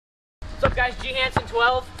What's up guys, G Hansen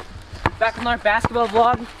 12. Back from our basketball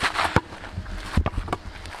vlog.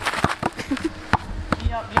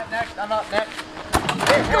 You up next, I'm up next.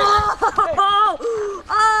 Hey, hey,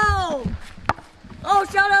 Oh! Oh,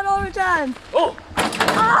 shout out overtime! Oh!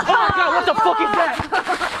 Oh my god, what the fuck is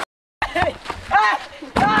that? Hey! Ah!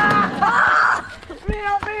 Ah! Me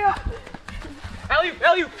up! Alley-oop!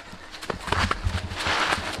 Alley-oop!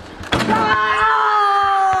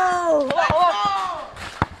 Oh! Hold on!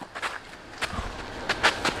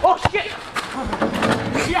 Oh shit!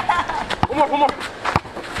 Yeah! One more!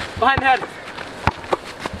 Behind the head.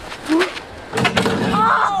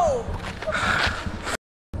 Oh!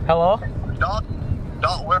 Hello?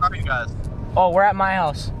 Don't, where are you guys? Oh, we're at my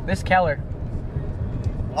house. This is Keller.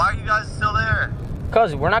 Why are you guys still there?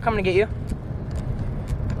 Cause we're not coming to get you.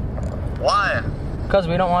 Why? Cause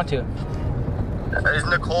we don't want to. Is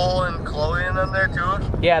Nicole and Chloe in them there too?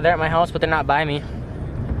 Yeah, they're at my house, but they're not by me.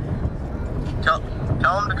 Tell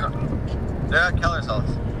them to come. They're at Keller's house.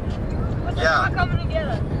 But they're Yeah. not coming to get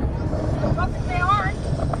us. Fucking they aren't.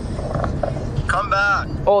 Come back.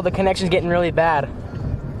 Oh, the connection's getting really bad.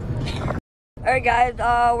 Alright guys,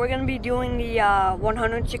 we're gonna be doing the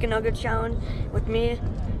 100 chicken nuggets challenge with me,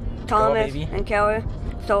 Thomas, baby. and Kelly.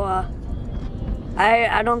 So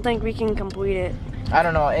I don't think we can complete it. I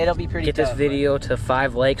don't know, it'll be pretty Get tough, this video to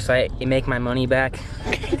 5 likes so I make my money back.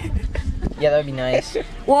 Yeah, that'd be nice.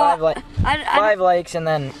 Well, 5 likes and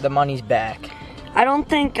then the money's back. I don't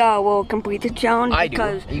think we'll complete the challenge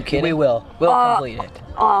because Are you kidding? We will. We'll complete it.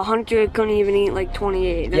 Hunter couldn't even eat like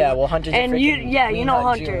 28. Yeah, well Hunter's and a freaking you know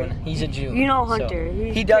Hunter. June. He's a Jew. You know Hunter.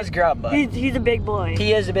 So he does grub, but he's a big boy.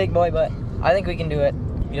 he is a big boy, but I think we can do it.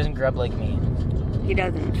 He doesn't grub like me. He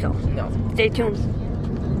doesn't, so No. stay tuned.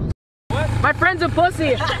 What? My friend's a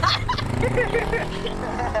pussy!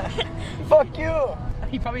 Fuck you!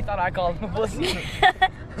 He probably thought I called him a pussy.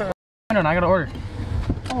 I gotta order.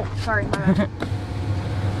 Oh, sorry, my bad.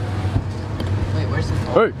 Wait, where's the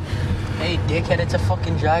phone? Hey, dickhead, it's a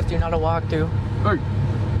fucking drive-thru, not a walk-through. Hey.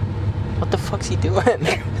 What the fuck's he doing?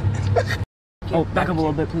 Oh, back up a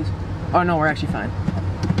little bit, please. Oh no, we're actually fine.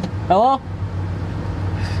 Hello?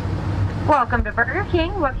 Welcome to Burger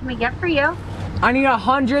King. What can we get for you? I need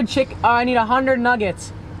 100 I need 100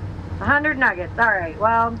 nuggets. 100 nuggets. All right.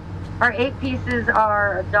 Well, our 8 pieces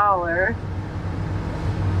are $1.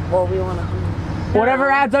 Well, we want 100. Whatever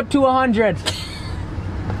adds up to 100.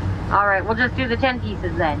 All right. We'll just do the 10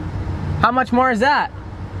 pieces then. How much more is that?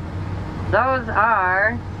 Those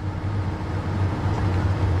are...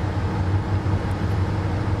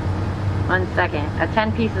 One second. A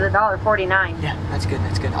 10 piece is $1.49. Yeah, that's good.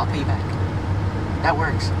 I'll pay you back. That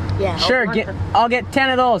works. Yeah. Sure, I'll get 10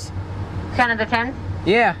 of those. 10 of the 10s?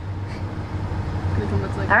 Yeah.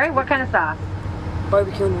 All right. What kind of sauce?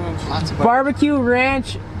 Barbecue and ranch. Lots of barbecue,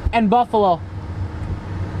 ranch, and buffalo.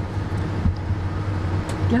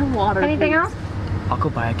 Get water. Anything else? I'll go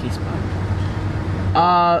buy a case of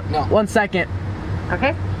no. 1 second.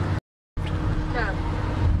 Okay.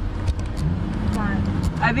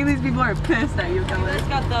 I think these people are pissed at you, Keller. Just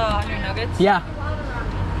got the 100 nuggets. Yeah.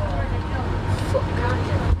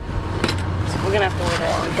 We're gonna have to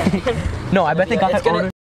order it. No, I bet they got that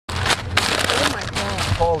order. Oh my god.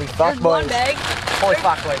 Holy fuck, There's boys. 1 bag. Holy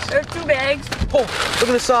fuck, boys. There's 2 bags. Oh, look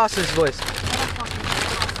at the sauces, boys.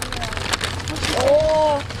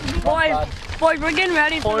 Oh, boys, we're getting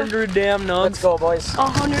ready for 100 damn nugs. Let's go, boys.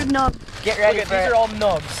 100 nugs. Get ready for it. These are all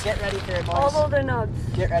nugs. Get ready for it, boys. All those are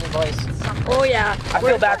nugs. Get ready, boys. Oh yeah. I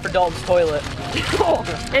feel bad for Dalton's toilet.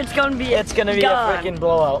 It's gonna be. It's gonna be gone. a freaking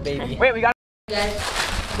blowout, baby. Wait, we got. Guys,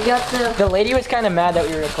 we got The lady was kind of mad that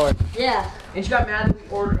we were recording. Yeah. And she got mad that we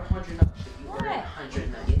ordered 100 nuggets. We ordered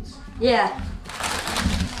 100 nuggets. Yeah.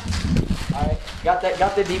 All right, got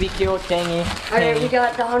the BBQ thingy. Alright, we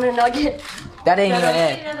got the 100 nugget. That ain't even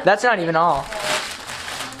it. That's not even all.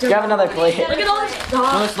 Do you have another plate? Look at all this No,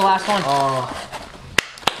 stuff. it's the last one. Oh.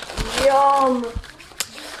 Yum.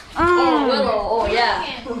 Oh, Willow. Oh yeah.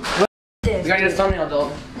 We gotta get a thumbnail,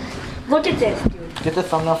 Dalton. Look at this, dude. Get the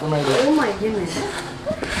thumbnail from right there. Oh my goodness.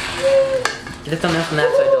 Get the thumbnail from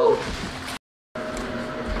that side, Dalton.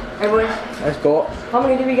 Hey boys, Let's go. how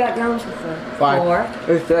many do we got down so far? 5. 4.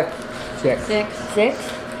 There's 6. 6. 6. 6?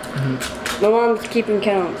 Mm-hmm. My mom's keeping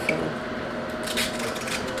count, so.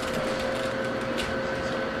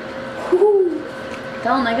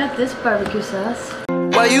 Dylan, I got this barbecue sauce.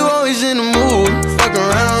 Why you always in the mood? Fuck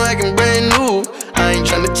around like I'm brand new. I ain't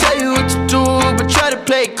tryna tell you what to do, but try to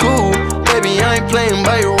play cool. Baby, I ain't playing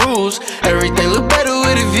by your rules. Everything look better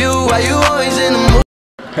with a view. Why you always in the mood?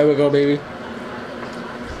 Here we go, baby.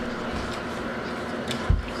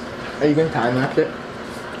 Are you gonna time lapse it?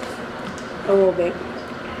 A little bit.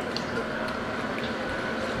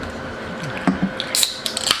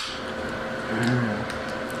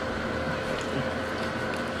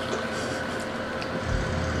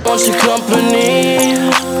 want your company.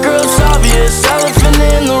 Girl, it's obvious, elephant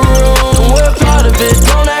in the room. We're part of it,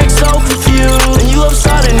 don't act so confused. And you love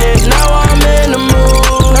starting it, now I'm in the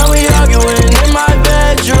mood. Now we arguing in my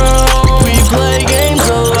bedroom. We play games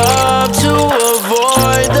of love to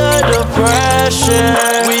avoid the depression.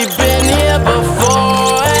 We've been here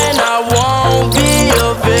before and I won't be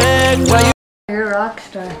a victim. You're a rock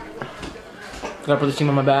star. Gotta put this team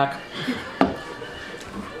on my back.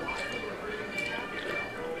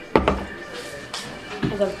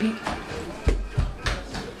 I got beat.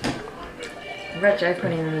 Rich, I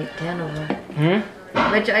couldn't even eat 10 of them.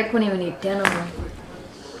 Rich, I couldn't even eat 10 of them.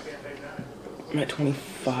 I'm at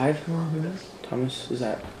 25. Thomas, is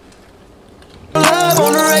that? Love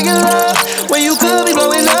on the regular, when you could be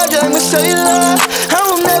blowing up, just I'ma show you love. I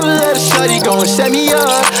will never let a shorty go and set me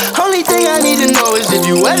up. Only thing I need to know is if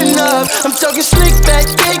you wet enough. I'm talking slick back,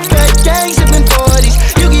 kick back, gang sipping 40s.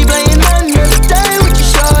 You keep playing another day with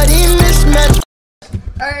your shorty, mismatch.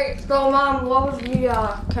 Alright, so Mom, what was the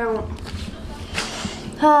count?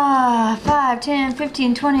 5, 10,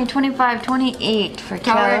 15, 20, 25, 28 for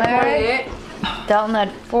Keller. 28. Dalton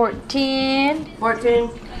had 14. 14.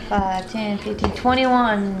 5, 10, 15,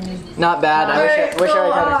 21. Not bad. I wish I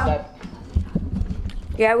had a step.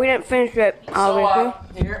 Yeah, we didn't finish it, obviously.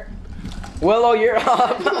 So, here. Willow, you're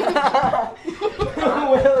up.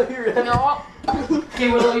 Willow, you ready? No.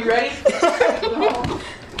 Okay, Willow, you ready?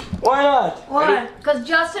 Why not? Why? Because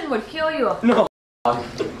Justin would kill you. No.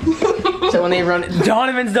 So when they run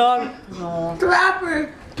Donovan's dog? No.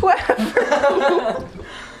 Trapper.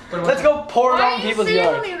 Let's go pour it on people's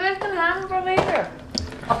yards. You guys can have them for later.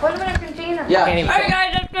 I'll put them in a container. Yeah. Alright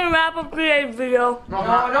guys, that's gonna wrap up today's video. No,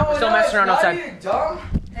 we're still messing around outside.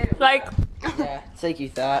 Like, Yeah, it's like you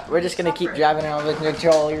thought. We're just gonna keep driving around with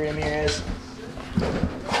control your room here is.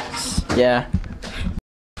 Yeah.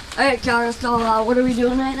 alright, Keller, so what are we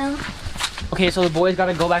doing right now? Okay, so the boys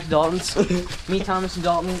gotta go back to Dalton's. Me, Thomas, and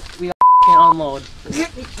Dalton, we gotta unload.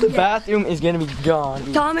 The bathroom is gonna be gone.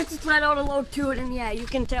 Dude. Thomas just let out a load to it, and yeah, you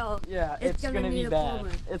can tell. Yeah, it's gonna be need a bad.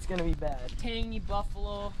 plumber. It's gonna be bad. Tangy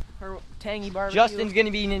buffalo, or tangy barbecue. Justin's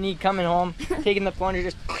gonna be in the need coming home, taking the plunger,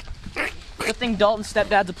 just. Good thing Dalton's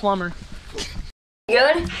stepdad's a plumber.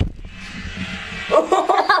 Good?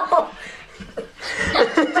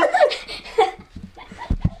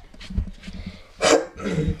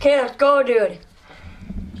 Okay, let's go, dude.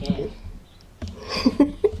 Okay.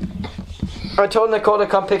 I told Nicole to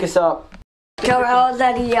come pick us up. Keller, how was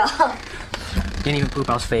that? Didn't even poop,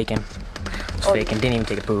 I was faking. Didn't even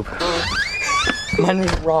take a poop. Mine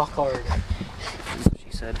was rock hard. That's what she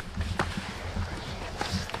said.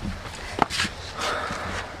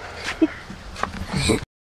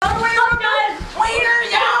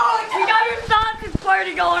 We got your sausage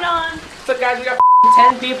party going on. So guys, we got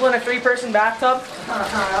 10 people in a 3-person bathtub.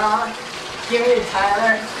 Give me a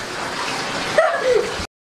Tyler.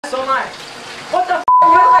 So nice. What the f***?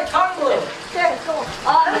 Where's my tongue glue? Okay, go.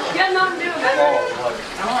 You got nothing to do, man.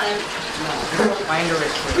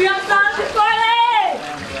 We got sausage party!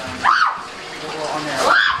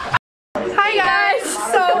 Hi guys,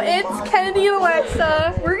 so it's Kennedy and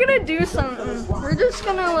Alexa. We're gonna do something. We're just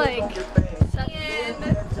gonna like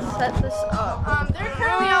set this up. They're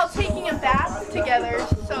currently out taking a bath together,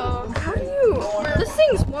 so how do you? This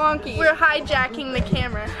thing's wonky. We're hijacking the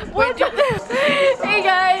camera. Hey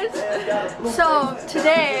guys, so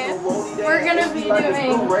today we're gonna be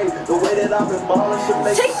doing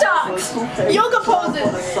TikToks, yoga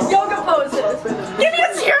poses. You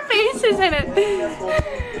can see your faces in it.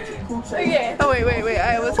 Okay. Oh wait.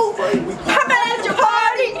 I was. I'm at your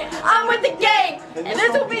party. I'm with the gang, and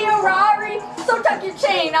this will be a Rari. So tuck your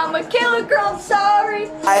chain. I'm a killer girl. I'm sorry.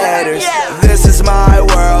 I haters. This is my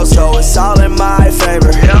world, so it's all in my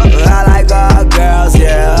favor. I like all girls,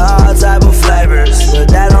 yeah, all type of flavors, but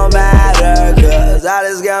that don't matter, cause I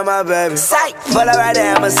just got my baby. Sight, pull up right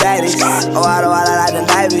there, Mercedes. Oh, I don't like the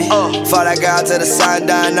Navy. For that girl to the sun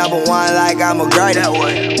down, #1 like I'm a great.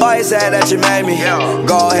 Boy, you said that you made me.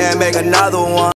 Go ahead and make another one.